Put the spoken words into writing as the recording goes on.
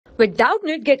With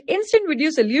Doubtnut, get instant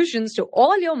video solutions to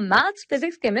all your maths,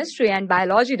 physics, chemistry, and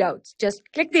biology doubts. Just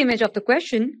click the image of the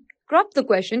question, crop the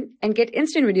question, and get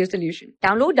instant video solution.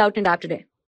 Download Doubtnut app today.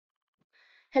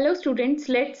 Hello students,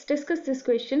 let's discuss this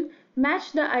question.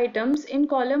 Match the items in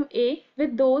column A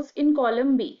with those in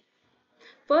column B.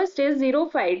 First is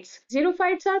xerophytes.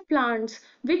 Xerophytes are plants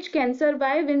which can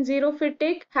survive in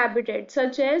xerophytic habitats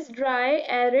such as dry,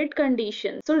 arid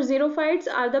conditions. So xerophytes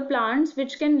are the plants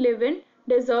which can live in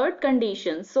desert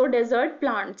conditions. So desert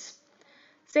plants.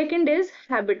 Second is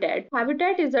habitat.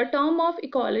 Habitat is a term of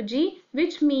ecology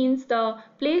which means the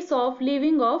place of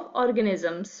living of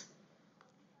organisms.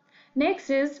 Next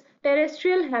is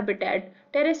terrestrial habitat.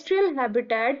 Terrestrial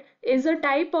habitat is a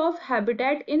type of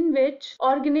habitat in which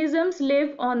organisms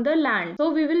live on the land.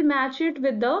 So we will match it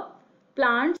with the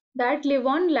plants that live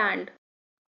on land.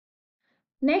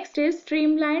 Next is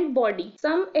streamlined body.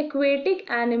 Some aquatic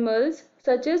animals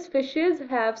such as fishes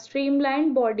have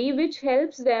streamlined body which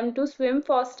helps them to swim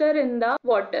faster in the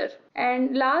water.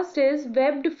 And last is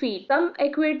webbed feet. Some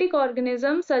aquatic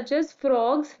organisms such as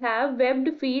frogs have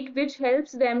webbed feet which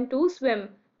helps them to swim.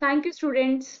 Thank you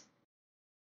students.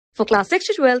 For class 6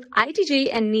 to 12, IIT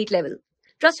JEE and NEET level.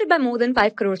 Trusted by more than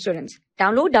 5 crore students.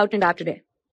 Download Doubtnut app today.